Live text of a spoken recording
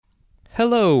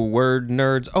Hello, word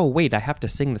nerds. Oh, wait, I have to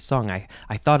sing the song. I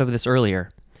thought of this earlier.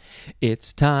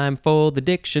 It's time for the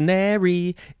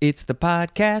dictionary. It's the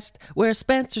podcast where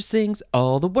Spencer sings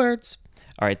all the words.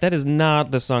 All right, that is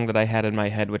not the song that I had in my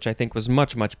head, which I think was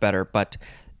much, much better, but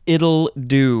it'll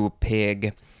do,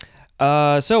 pig.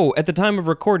 So, at the time of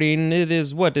recording, it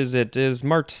is March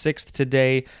 6th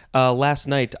today. Last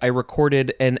night, I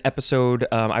recorded an episode.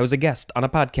 I was a guest on a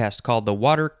podcast called the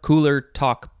Water Cooler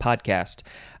Talk Podcast.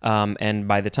 And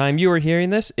by the time you are hearing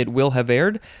this, it will have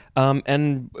aired.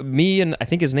 And me and I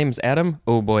think his name is Adam.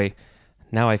 Oh boy.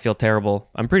 Now I feel terrible.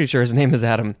 I'm pretty sure his name is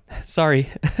Adam. Sorry.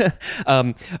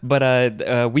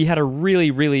 But we had a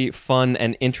really, really fun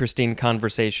and interesting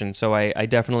conversation, so I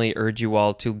definitely urge you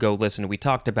all to go listen. We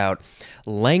talked about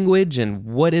language and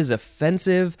what is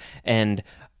offensive and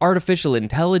artificial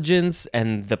intelligence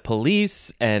and the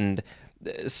police and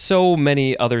so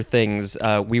many other things.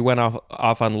 We went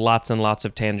off on lots and lots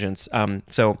of tangents.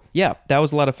 So yeah, that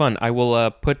was a lot of fun. I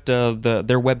will put their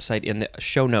website in the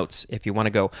show notes if you want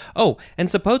to go. Oh,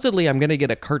 and supposedly I'm going to get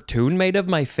a cartoon made of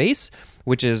my face,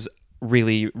 which is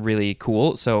really, really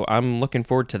cool. So I'm looking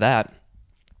forward to that.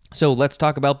 So let's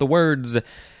talk about the words.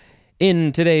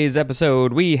 In today's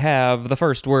episode, we have the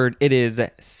first word. It is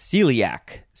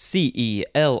celiac. C-E-L-I-A-C.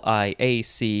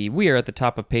 We are at the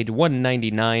top of page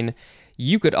 199.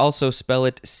 You could also spell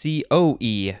it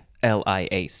C-O-E-L-I-A-C.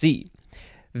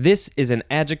 This is an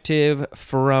adjective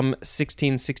from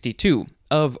 1662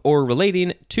 of or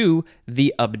relating to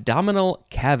the abdominal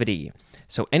cavity.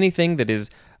 So anything that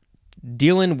is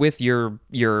dealing with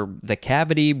the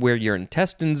cavity where your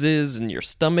intestines is and your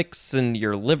stomachs and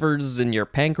your livers and your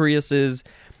pancreas is,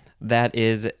 that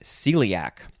is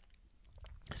celiac.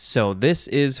 So this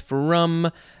is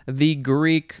from the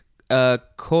Greek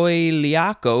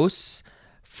koiliakos,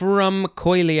 from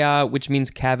koilia, which means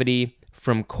cavity,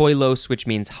 from koilos, which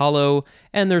means hollow,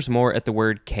 and there's more at the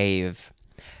word cave.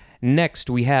 Next,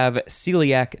 we have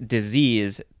celiac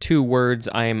disease, two words.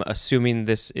 I'm assuming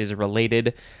this is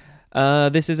related.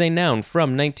 This is a noun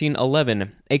from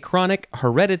 1911, a chronic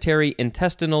hereditary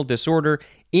intestinal disorder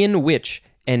in which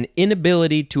an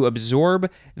inability to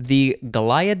absorb the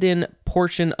gliadin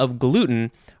portion of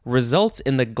gluten results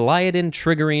in the gliadin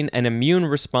triggering an immune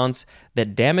response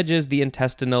that damages the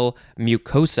intestinal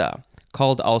mucosa,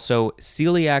 called also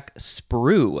celiac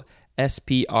sprue,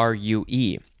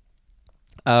 S-P-R-U-E.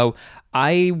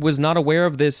 I was not aware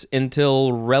of this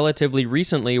until relatively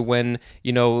recently when,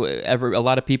 a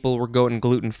lot of people were going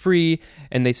gluten-free,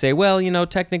 and they say, well,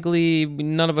 technically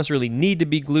none of us really need to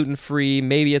be gluten-free.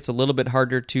 Maybe it's a little bit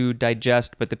harder to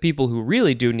digest, but the people who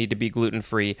really do need to be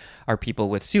gluten-free are people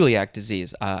with celiac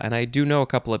disease. And I do know a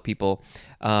couple of people,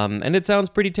 and it sounds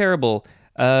pretty terrible.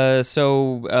 It's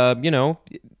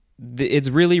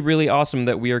really, really awesome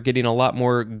that we are getting a lot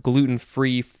more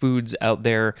gluten-free foods out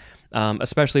there,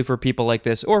 especially for people like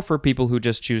this or for people who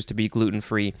just choose to be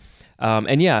gluten-free.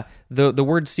 And yeah, the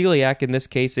word celiac, in this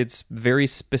case, it's very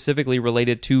specifically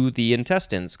related to the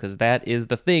intestines because that is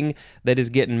the thing that is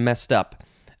getting messed up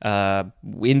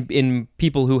in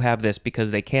people who have this because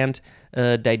they can't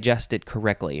digest it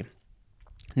correctly.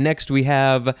 Next, we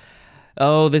have...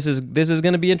 Oh, this is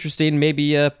going to be interesting.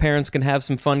 Maybe parents can have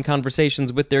some fun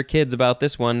conversations with their kids about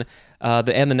this one.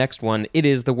 The next one, it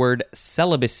is the word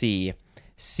celibacy.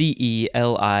 C-E-L-I-B-A-C-Y.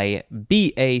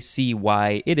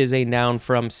 It is a noun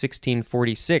from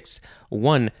 1646.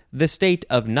 1. The state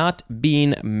of not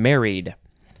being married.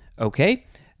 Okay,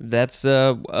 that's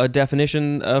a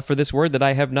definition for this word that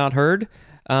I have not heard.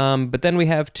 But then we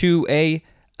have 2A,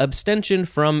 abstention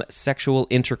from sexual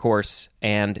intercourse.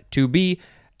 And 2B,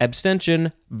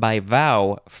 abstention by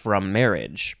vow from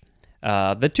marriage.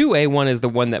 The 2A one is the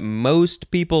one that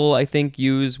most people, I think,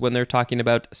 use when they're talking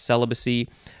about celibacy,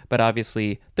 but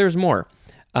obviously there's more.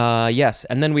 Yes,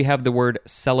 and then we have the word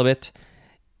celibate.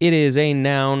 It is a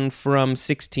noun from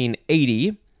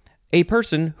 1680, a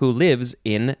person who lives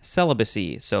in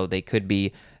celibacy. So they could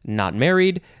be not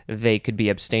married, they could be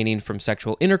abstaining from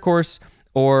sexual intercourse,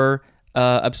 or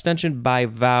abstention by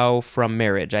vow from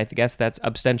marriage. I guess that's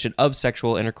abstention of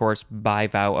sexual intercourse by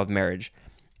vow of marriage.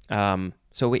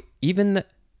 So wait, is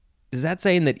that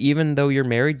saying that even though you're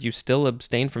married, you still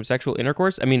abstain from sexual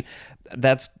intercourse? I mean,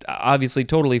 that's obviously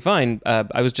totally fine.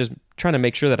 I was just trying to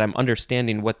make sure that I'm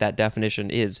understanding what that definition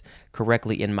is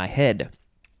correctly in my head.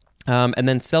 And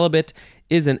then celibate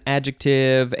is an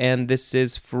adjective, and this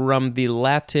is from the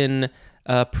Latin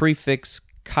prefix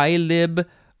caelib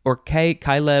or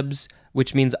caelebs,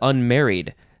 which means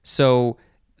unmarried. So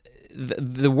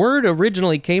the word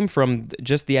originally came from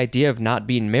just the idea of not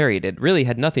being married. It really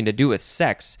had nothing to do with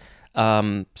sex.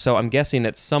 So I'm guessing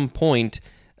at some point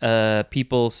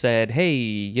people said,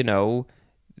 hey,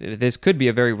 this could be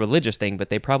a very religious thing, but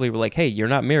they probably were like, hey, you're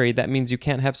not married, that means you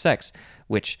can't have sex,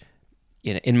 which,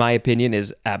 in my opinion,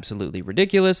 is absolutely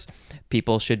ridiculous.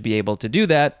 People should be able to do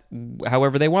that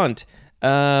however they want,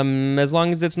 as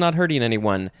long as it's not hurting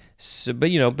anyone. So,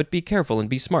 but be careful and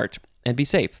be smart and be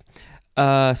safe.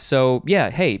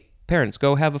 Hey, parents,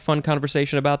 go have a fun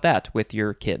conversation about that with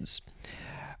your kids.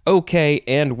 Okay,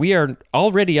 and we are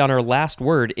already on our last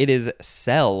word. It is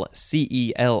cell,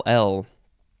 C-E-L-L.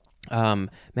 Man,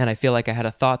 I feel like I had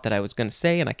a thought that I was going to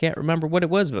say, and I can't remember what it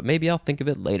was, but maybe I'll think of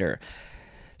it later.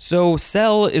 So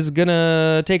cell is going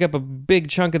to take up a big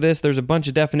chunk of this. There's a bunch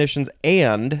of definitions,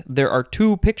 and there are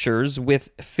 2 pictures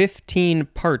with 15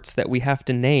 parts that we have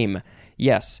to name.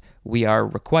 Yes, we are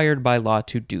required by law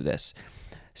to do this.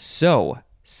 So,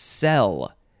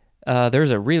 Cell. There's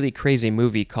a really crazy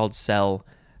movie called Cell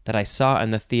that I saw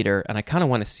in the theater, and I kind of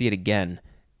want to see it again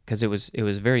because it was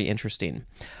very interesting.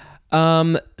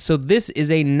 So this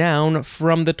is a noun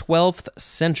from the 12th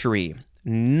century.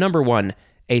 Number 1,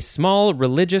 a small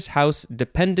religious house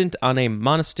dependent on a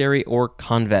monastery or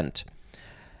convent.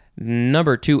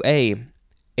 Number 2a,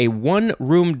 a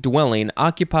one-room dwelling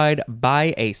occupied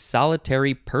by a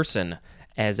solitary person,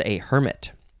 as a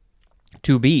hermit.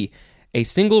 2b, a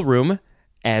single room,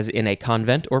 as in a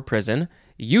convent or prison,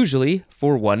 usually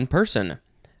for one person.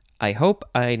 I hope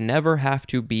I never have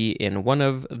to be in one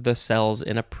of the cells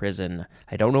in a prison.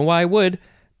 I don't know why I would,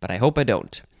 but I hope I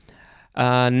don't.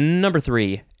 Number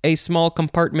 3, a small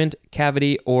compartment,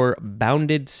 cavity, or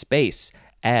bounded space,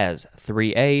 as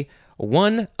 3a,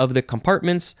 one of the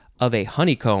compartments of a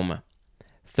honeycomb.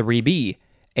 3b,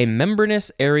 a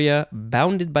membranous area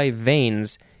bounded by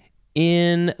veins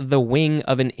in the wing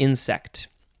of an insect.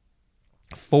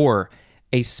 4,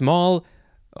 a small...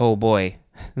 Oh boy,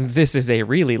 this is a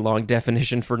really long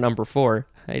definition for number 4.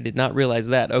 I did not realize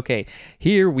that. Okay,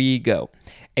 here we go.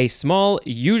 A small,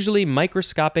 usually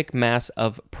microscopic mass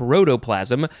of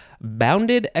protoplasm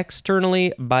bounded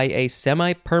externally by a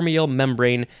semi-permeable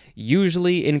membrane,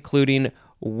 usually including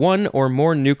one or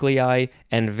more nuclei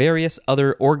and various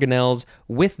other organelles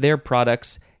with their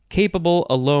products, capable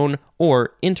alone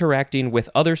or interacting with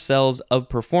other cells of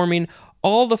performing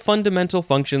all the fundamental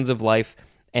functions of life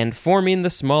and forming the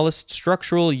smallest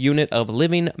structural unit of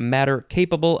living matter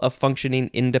capable of functioning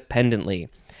independently.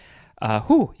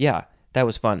 Yeah, that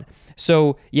was fun.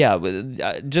 So,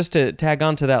 just to tag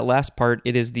on to that last part,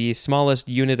 it is the smallest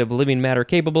unit of living matter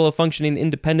capable of functioning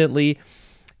independently.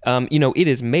 It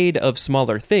is made of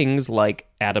smaller things like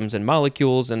atoms and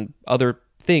molecules and other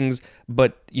things,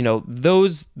 but,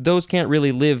 those can't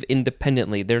really live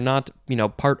independently. They're not,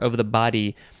 part of the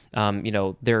body.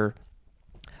 They're...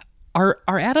 Are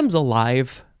atoms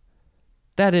alive?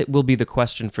 That it will be the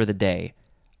question for the day.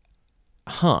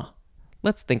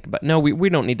 Let's think about... No, we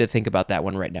don't need to think about that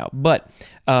one right now. But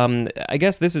I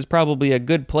guess this is probably a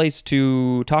good place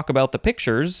to talk about the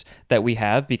pictures that we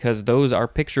have, because those are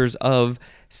pictures of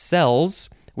cells.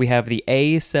 We have the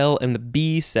A cell and the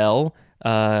B cell.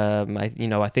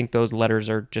 I think those letters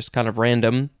are just kind of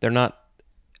random. They're not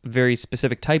very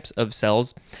specific types of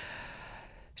cells.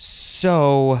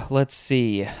 So, let's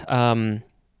see.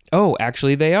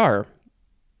 Actually, they are.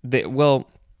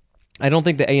 I don't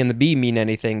think the A and the B mean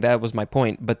anything. That was my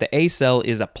point. But the A cell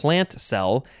is a plant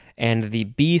cell, and the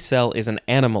B cell is an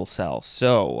animal cell.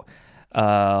 So,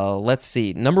 let's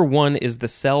see. Number 1 is the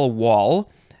cell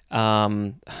wall.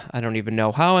 I don't even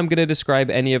know how I'm going to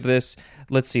describe any of this.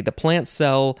 Let's see. The plant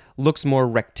cell looks more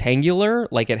rectangular,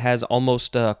 like it has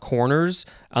almost corners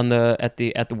on at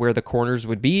the where the corners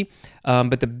would be.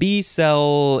 But the B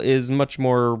cell is much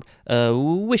more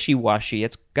wishy-washy.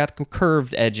 It's got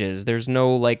curved edges. There's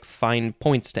no fine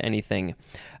points to anything.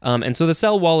 And so the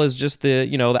cell wall is just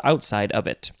the outside of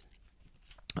it.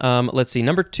 Let's see.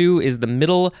 Number 2 is the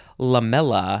middle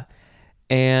lamella,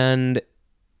 and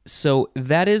so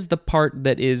that is the part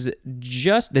that is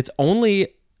that's only...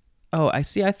 Oh, I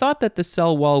see. I thought that the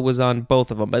cell wall was on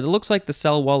both of them, but it looks like the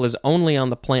cell wall is only on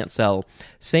the plant cell.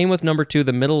 Same with number 2,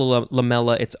 the middle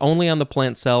lamella. It's only on the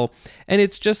plant cell, and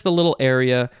it's just the little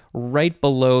area right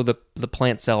below the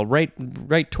plant cell,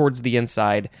 right towards the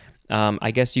inside. I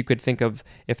guess you could think of,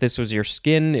 if this was your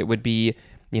skin, it would be,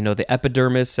 the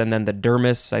epidermis and then the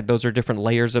dermis. Those are different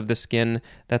layers of the skin.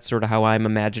 That's sort of how I'm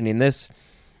imagining this.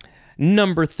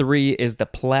 Number 3 is the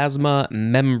plasma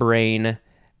membrane.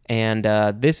 And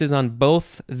this is on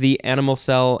both the animal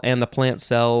cell and the plant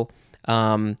cell.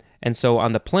 And so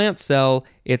on the plant cell,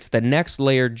 it's the next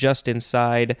layer just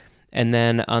inside. And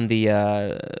then on the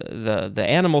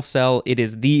animal cell, it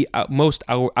is the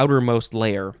outermost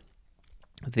layer.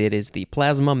 It is the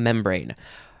plasma membrane.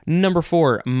 Number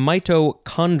 4,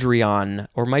 mitochondrion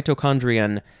or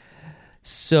mitochondrion.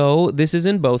 So this is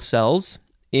in both cells.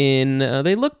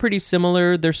 They look pretty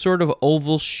similar. They're sort of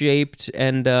oval shaped,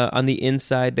 and on the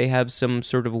inside they have some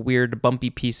sort of weird bumpy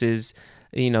pieces.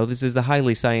 This is the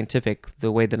highly scientific,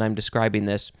 the way that I'm describing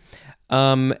this.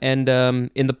 In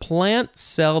the plant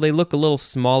cell, they look a little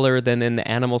smaller than in the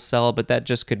animal cell, but that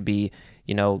just could be,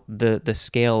 the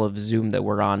scale of zoom that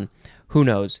we're on. Who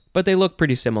knows? But they look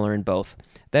pretty similar in both.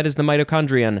 That is the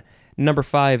mitochondrion. Number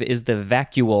 5 is the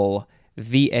vacuole,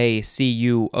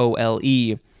 vacuole.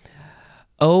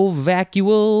 Oh,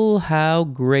 vacuole, how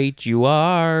great you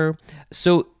are.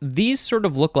 So these sort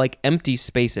of look like empty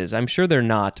spaces. I'm sure they're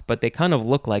not, but they kind of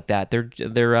look like that. They've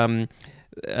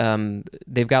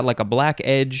got like a black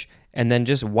edge and then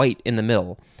just white in the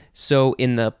middle. So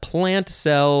in the plant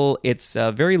cell, it's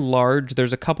very large.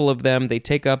 There's a couple of them. They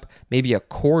take up maybe a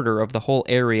quarter of the whole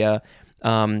area,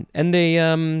 and they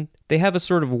have a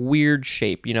sort of weird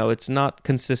shape. It's not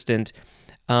consistent.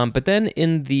 But then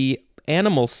in the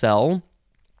animal cell,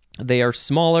 they are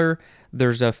smaller.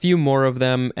 There's a few more of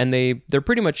them, and they're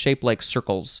pretty much shaped like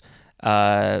circles.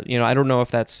 I don't know if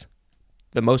that's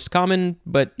the most common,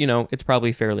 but, it's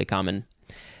probably fairly common.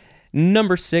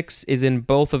 Number 6 is in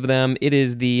both of them. It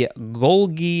is the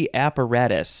Golgi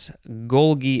apparatus.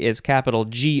 Golgi is capital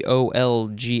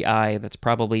Golgi. That's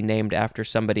probably named after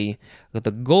somebody.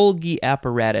 The Golgi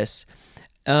apparatus.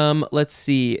 Let's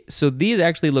see. So these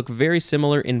actually look very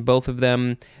similar in both of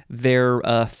them. They're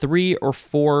 3 or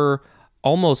 4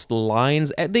 almost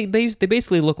lines. They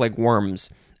basically look like worms.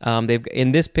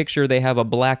 In this picture, they have a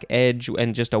black edge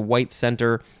and just a white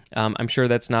center. I'm sure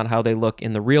that's not how they look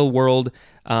in the real world.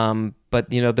 But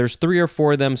there's 3 or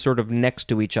 4 of them sort of next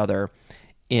to each other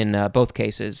in both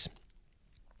cases.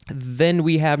 Then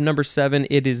we have number 7.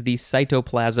 It is the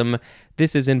cytoplasm.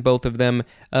 This is in both of them.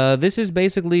 This is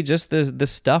basically just the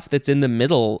stuff that's in the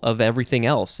middle of everything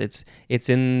else. It's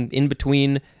in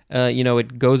between.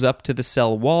 It goes up to the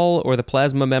cell wall or the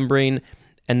plasma membrane.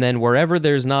 And then wherever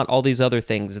there's not all these other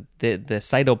things, the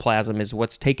cytoplasm is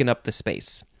what's taken up the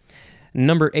space.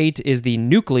 Number 8 is the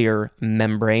nuclear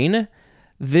membrane.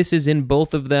 This is in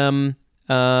both of them.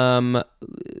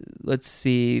 Let's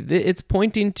see. It's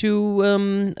pointing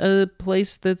to a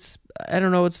place that's, I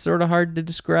don't know, it's sort of hard to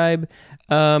describe.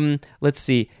 Let's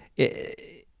see.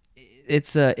 It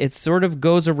sort of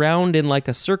goes around in like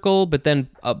a circle, but then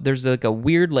there's like a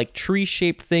weird like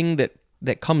tree-shaped thing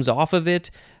that comes off of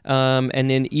it.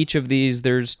 And in each of these,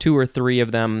 there's 2 or 3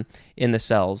 of them in the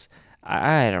cells.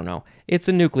 I don't know. It's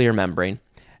a nuclear membrane.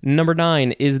 Number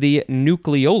 9 is the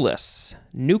nucleolus.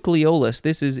 Nucleolus,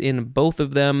 this is in both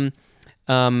of them.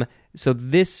 So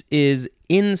this is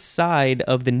inside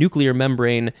of the nuclear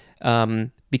membrane,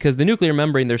 because the nuclear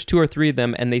membrane, there's 2 or 3 of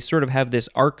them, and they sort of have this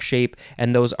arc shape,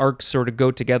 and those arcs sort of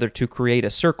go together to create a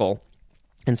circle.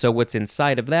 And so what's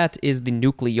inside of that is the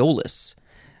nucleolus.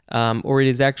 Or it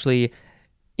is actually,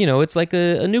 it's like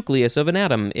a nucleus of an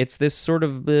atom. It's this sort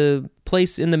of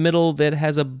place in the middle that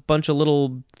has a bunch of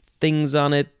little things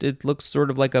on it. It looks sort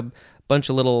of like a bunch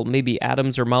of little maybe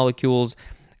atoms or molecules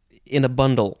in a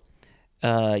bundle.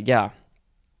 Yeah.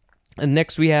 And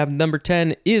next we have number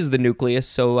 10 is the nucleus.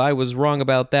 So I was wrong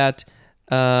about that.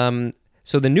 So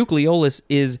the nucleolus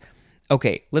is...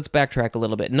 Okay, let's backtrack a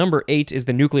little bit. Number 8 is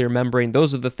the nuclear membrane.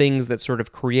 Those are the things that sort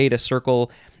of create a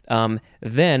circle.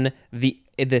 Then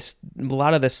a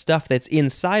lot of the stuff that's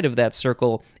inside of that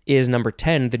circle is number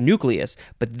 10, the nucleus.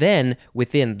 But then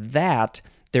within that,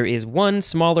 there is one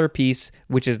smaller piece,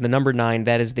 which is the number 9.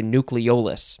 That is the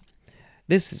nucleolus.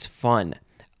 This is fun.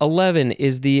 11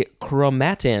 is the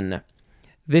chromatin.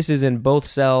 This is in both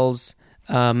cells.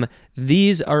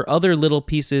 These are other little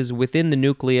pieces within the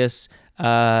nucleus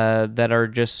that are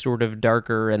just sort of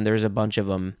darker, and there's a bunch of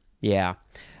them. Yeah.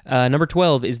 Number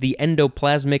 12 is the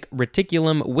endoplasmic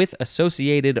reticulum with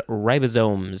associated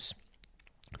ribosomes.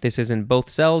 This is in both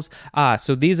cells.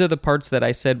 So these are the parts that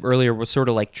I said earlier were sort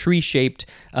of like tree-shaped.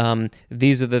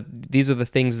 These are the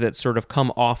things that sort of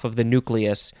come off of the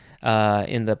nucleus.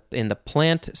 In the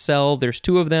plant cell, there's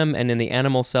 2 of them, and in the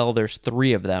animal cell, there's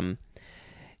 3 of them.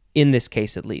 In this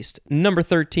case, at least. Number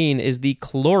 13 is the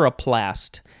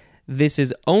chloroplast. This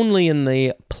is only in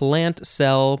the plant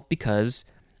cell because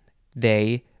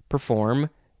they've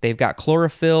got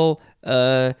chlorophyll.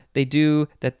 They do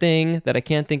that thing that I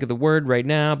can't think of the word right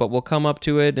now, but we'll come up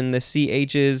to it in the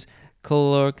CHs,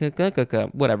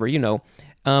 whatever,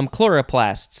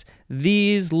 chloroplasts.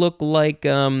 These look like,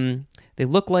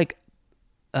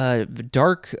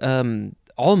 dark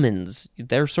almonds.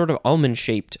 They're sort of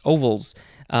almond-shaped ovals.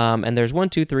 And there's 1,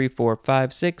 2, 3, 4,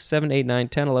 5, 6, 7, 8, 9,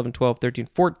 10, 11, 12, 13,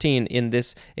 14 in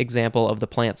this example of the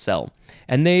plant cell.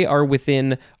 And they are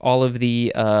within all of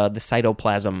the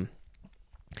cytoplasm.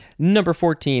 Number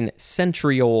 14,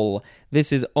 centriole.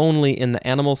 This is only in the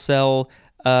animal cell.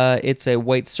 It's a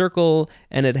white circle,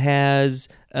 and it has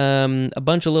a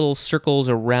bunch of little circles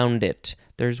around it.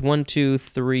 There's 1, 2,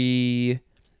 3... I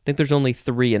think there's only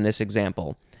 3 in this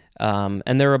example.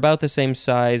 And they're about the same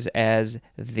size as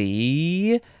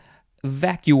the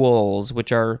vacuoles,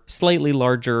 which are slightly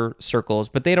larger circles,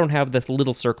 but they don't have the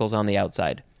little circles on the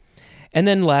outside. And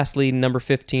then lastly, number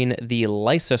 15, the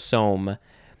lysosome.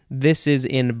 This is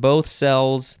in both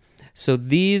cells. So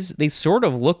they sort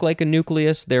of look like a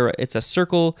nucleus. It's a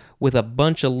circle with a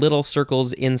bunch of little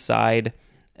circles inside.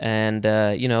 And,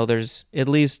 there's at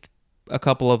least a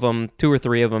couple of them, 2 or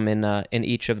 3 of them in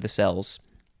each of the cells.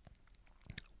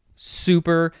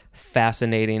 Super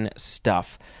fascinating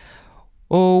stuff.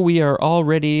 Oh, we are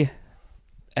already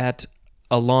at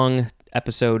a long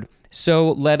episode.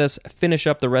 So let us finish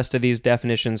up the rest of these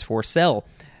definitions for cell.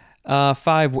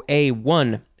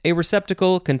 5A1, a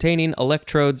receptacle containing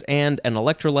electrodes and an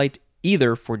electrolyte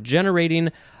either for generating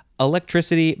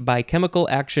electricity by chemical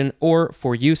action or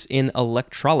for use in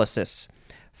electrolysis.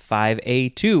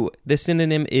 5A2, the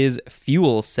synonym is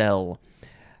fuel cell.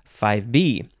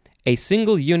 5B, a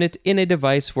single unit in a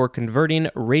device for converting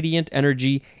radiant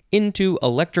energy into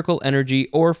electrical energy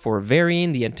or for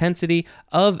varying the intensity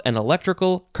of an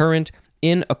electrical current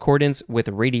in accordance with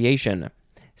radiation.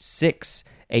 6.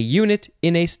 A unit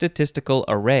in a statistical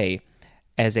array,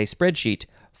 as a spreadsheet,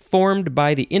 formed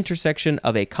by the intersection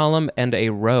of a column and a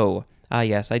row. Ah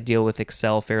yes, I deal with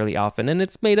Excel fairly often, and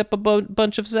it's made up of a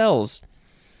bunch of cells.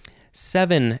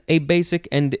 7. A basic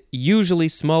and usually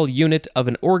small unit of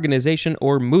an organization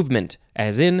or movement,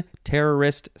 as in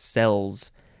terrorist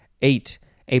cells. 8.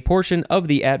 A portion of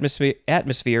the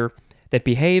atmosphere that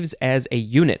behaves as a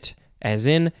unit, as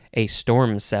in a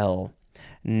storm cell.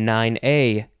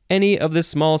 9A. Any of the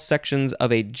small sections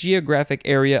of a geographic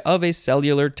area of a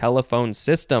cellular telephone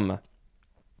system.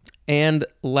 And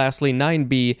lastly,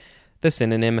 9B, the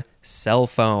synonym cell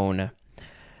phone.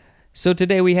 So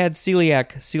today we had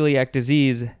celiac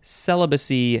disease,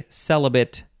 celibacy,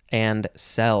 celibate, and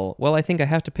cell. Well, I think I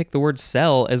have to pick the word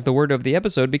cell as the word of the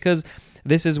episode because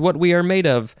this is what we are made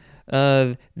of.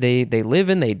 They live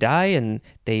and they die and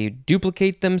they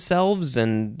duplicate themselves,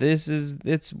 and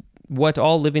it's what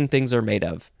all living things are made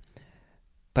of.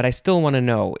 But I still want to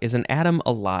know, is an atom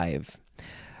alive?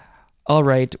 All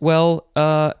right, well,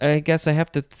 I guess I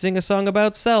have to sing a song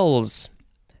about cells.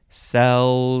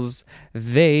 Cells,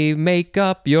 they make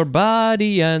up your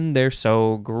body and they're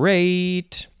so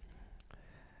great.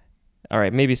 All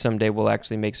right, maybe someday we'll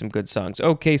actually make some good songs.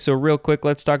 Okay, so real quick,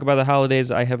 let's talk about the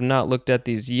holidays. I have not looked at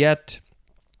these yet.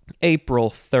 April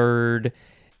 3rd,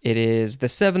 it is the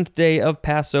 7th day of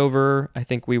Passover. I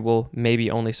think we will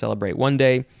maybe only celebrate one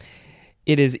day.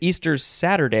 It is Easter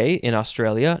Saturday in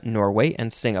Australia, Norway,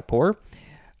 and Singapore.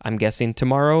 I'm guessing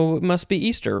tomorrow must be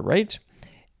Easter, right?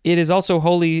 It is also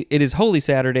Holy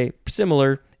Saturday,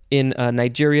 similar in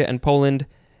Nigeria and Poland.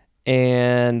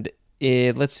 And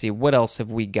let's see, what else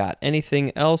have we got?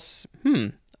 Anything else?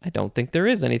 I don't think there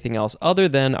is anything else other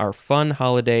than our fun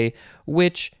holiday,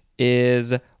 which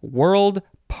is World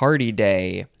Party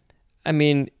Day. I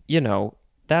mean,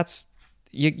 that's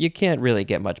you can't really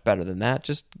get much better than that.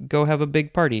 Just go have a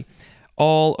big party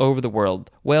all over the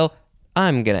world. Well,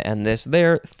 I'm going to end this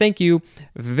there. Thank you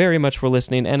very much for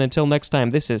listening, and until next time,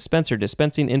 this is Spencer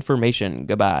dispensing information.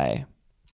 Goodbye.